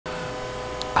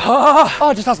Oh,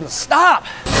 it just doesn't stop.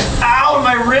 Ow,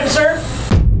 my ribs hurt.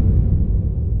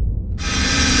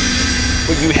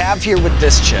 What you have here with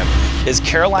this chip is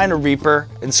Carolina Reaper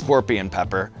and Scorpion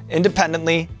Pepper.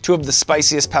 Independently, 2 of the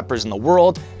spiciest peppers in the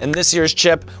world. In this year's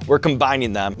chip, we're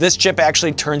combining them. This chip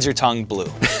actually turns your tongue blue.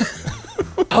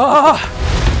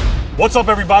 What's up,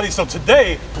 everybody? So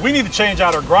today, we need to change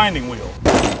out our grinding wheel.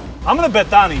 I'm gonna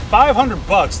bet Donnie 500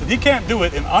 bucks that he can't do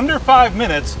it in under 5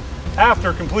 minutes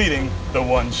after completing the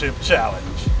 1 chip challenge.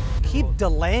 Keep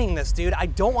delaying this, dude. I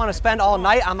don't want to spend all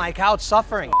night on my couch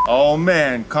suffering. Oh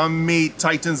man, come meet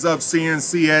Titans of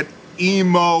CNC at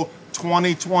EMO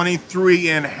 2023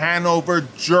 in Hanover,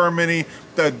 Germany.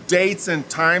 The dates and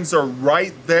times are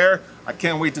right there. I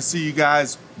can't wait to see you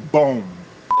guys. Boom.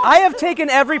 I have taken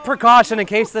every precaution in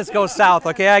case this goes south,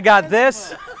 okay? I got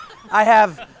this, I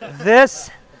have this,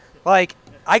 like,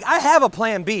 I have a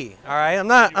plan B, all right? I'm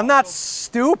not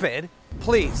stupid.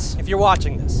 Please, if you're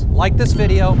watching this, like this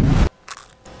video.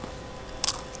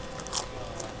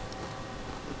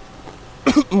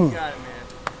 You got it, man.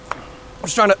 I'm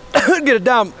just trying to get it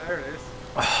down. There it is.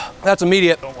 That's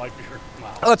immediate. Don't wipe your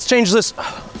mouth. Let's change this.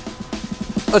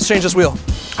 Let's change this wheel.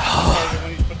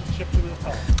 When you put the chip through the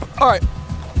top. All right.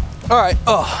 All right.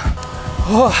 Oh.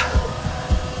 Oh.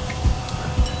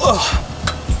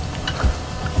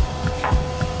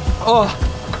 Oh.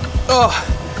 Oh.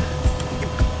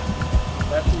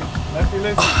 Lefty,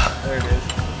 lefty. There it is.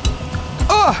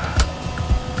 Oh.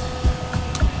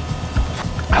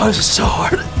 Oh, this is so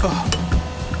hard. Oh.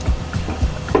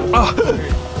 Oh.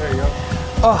 There you go.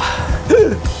 Oh.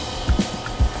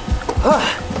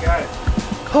 You got it.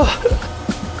 Oh.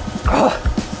 Oh.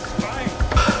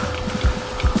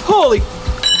 Holy.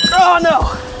 Oh, no.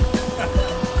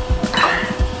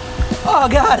 Oh,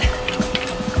 God.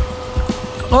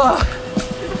 Oh.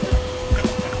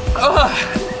 Oh.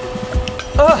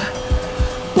 Oh.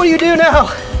 What do you do now?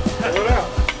 Pull it out.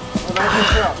 Pull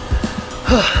that out.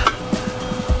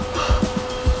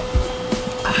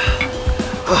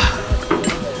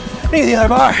 Need the other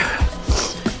bar.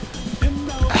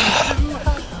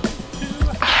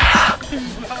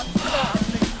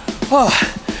 Oh.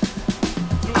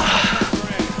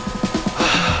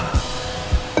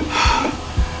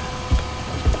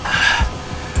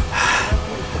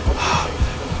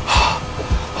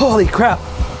 Holy crap.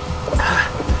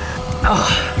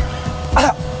 Oh.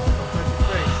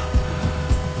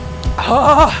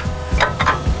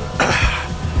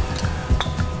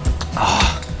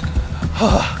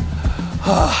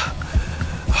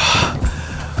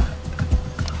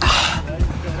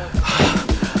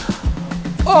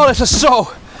 Oh, this is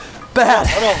so bad.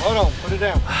 Hold on, put it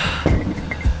down.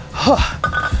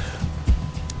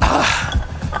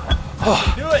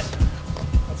 Do it.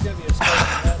 That's gonna be a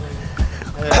spicy that lady.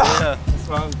 Yeah, that's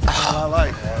what I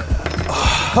like.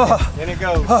 In it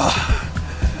goes. Oh,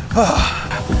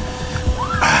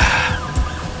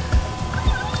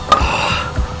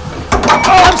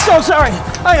 I'm so sorry.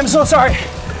 I am so sorry.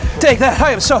 Take that.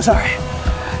 I am so sorry.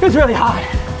 It's really hot.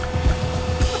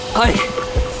 Like,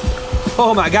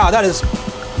 oh my God, that is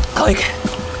like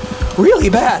really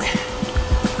bad.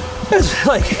 It's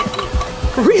like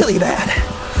really bad.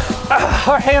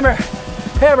 Our hammer,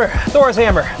 Thor's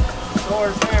hammer.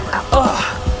 Thor's hammer.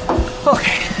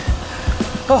 Okay.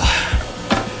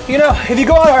 Oh. You know, if you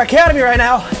go on our academy right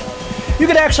now, you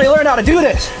can actually learn how to do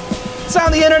this. It's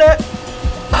on the internet.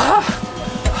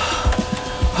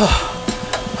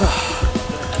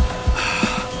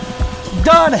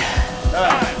 Done.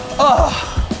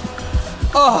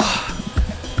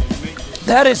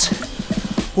 That is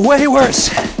way worse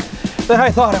than I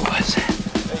thought it was.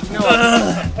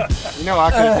 You know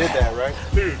I could have did that, right?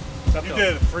 Dude, you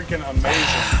did freaking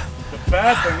amazing. The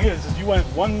bad thing is you went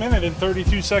 1 minute and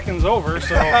 32 seconds over,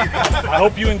 so I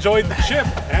hope you enjoyed the chip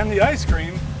and the ice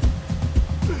cream.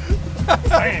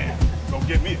 Man, go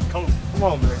get me a cone. Come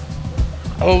on, man.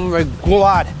 Oh my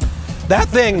God. That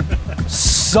thing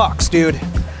sucks, dude.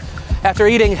 After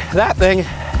eating that thing.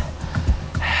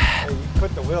 Hey, you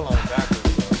put the wheel on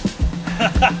backwards, though.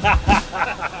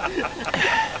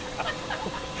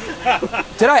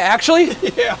 Did I actually?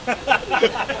 Yeah.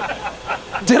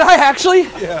 Did I actually?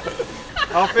 Yeah.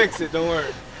 I'll fix it, don't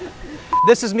worry.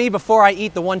 This is me before I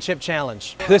eat the 1 chip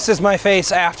challenge. This is my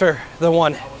face after the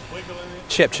 1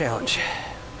 chip challenge.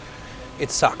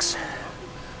 It sucks.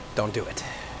 Don't do it.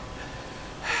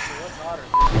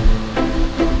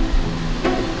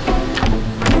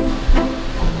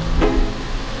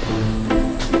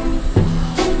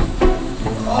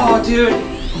 Oh, dude.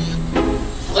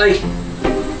 Like,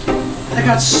 that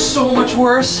got so much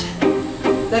worse.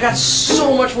 That got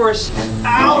so much worse.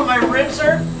 Ow, my ribs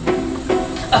hurt.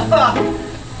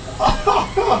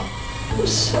 I'm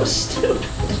so stupid.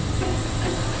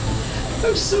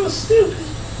 I'm so stupid.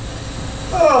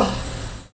 Oh.